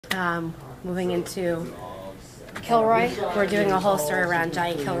Moving into Kilroy, we're doing a whole story around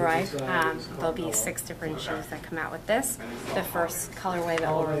Johnny Kilroy. There'll be 6 different shoes that come out with this. The first colorway that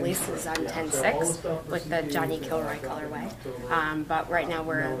we'll release is on 10/6 with the Johnny Kilroy colorway. But right now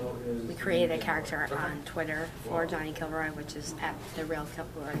we created a character on Twitter for Johnny Kilroy, which is at the real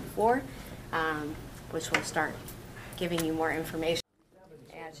Kilroy 4, which will start giving you more information.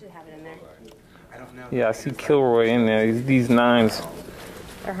 Yeah, it should have it in there. Yeah, I see Kilroy in there. These 9s.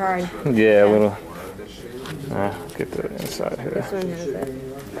 They're hard. Yeah, a little. Get the inside here. This one has it.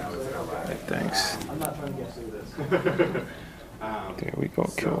 Yeah, thanks. There we go,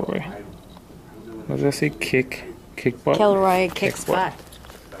 Kilroy. What does that say? Kick butt? Kilroy kicks butt.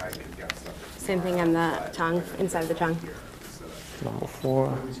 Same thing on the tongue, inside the tongue. Number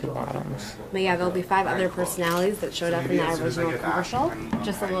 4, the bottoms. But yeah, there'll be 5 other personalities that showed up in the original commercial.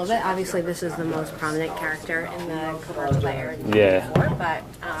 Just a little bit. Obviously, this is the most prominent character in the commercial that aired in '94, but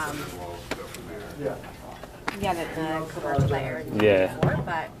yeah, that the commercial that aired in '94,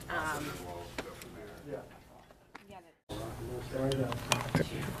 but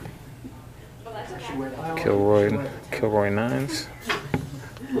Kilroy 9s.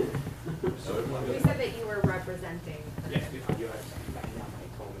 We said that you were representing